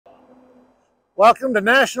Welcome to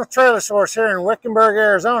National Trailer Source here in Wickenburg,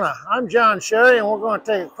 Arizona. I'm John Sheary, and we're going to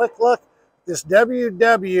take a quick look at this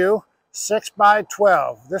WW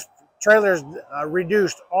 6x12. This trailer is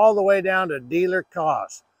reduced all the way down to dealer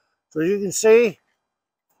cost. So you can see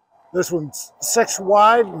this one's 6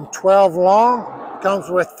 wide and 12 long. Comes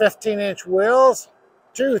with 15-inch wheels,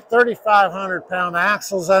 two 3,500-pound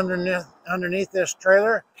axles underneath this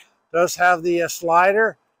trailer. Does have the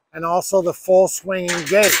slider and also the full swinging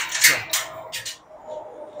gate. So,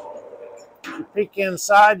 if you peek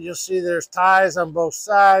inside, you'll see there's ties on both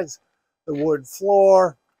sides, the wood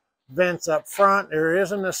floor, vents up front. There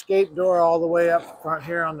is an escape door all the way up front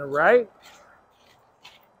here on the right.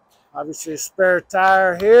 Obviously a spare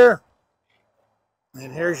tire here.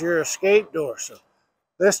 And here's your escape door. So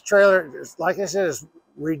this trailer, like I said, is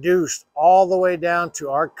reduced all the way down to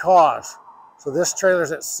our cost. So this trailer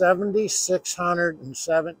is at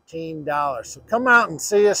 $7,617. So come out and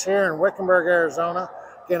see us here in Wickenburg, Arizona.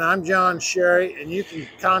 Again, I'm John Sheary, and you can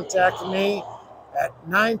contact me at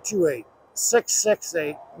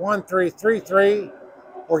 928-668-1333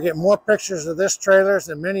 or get more pictures of this trailers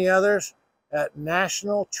and many others at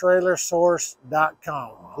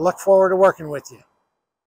nationaltrailersource.com. I look forward to working with you.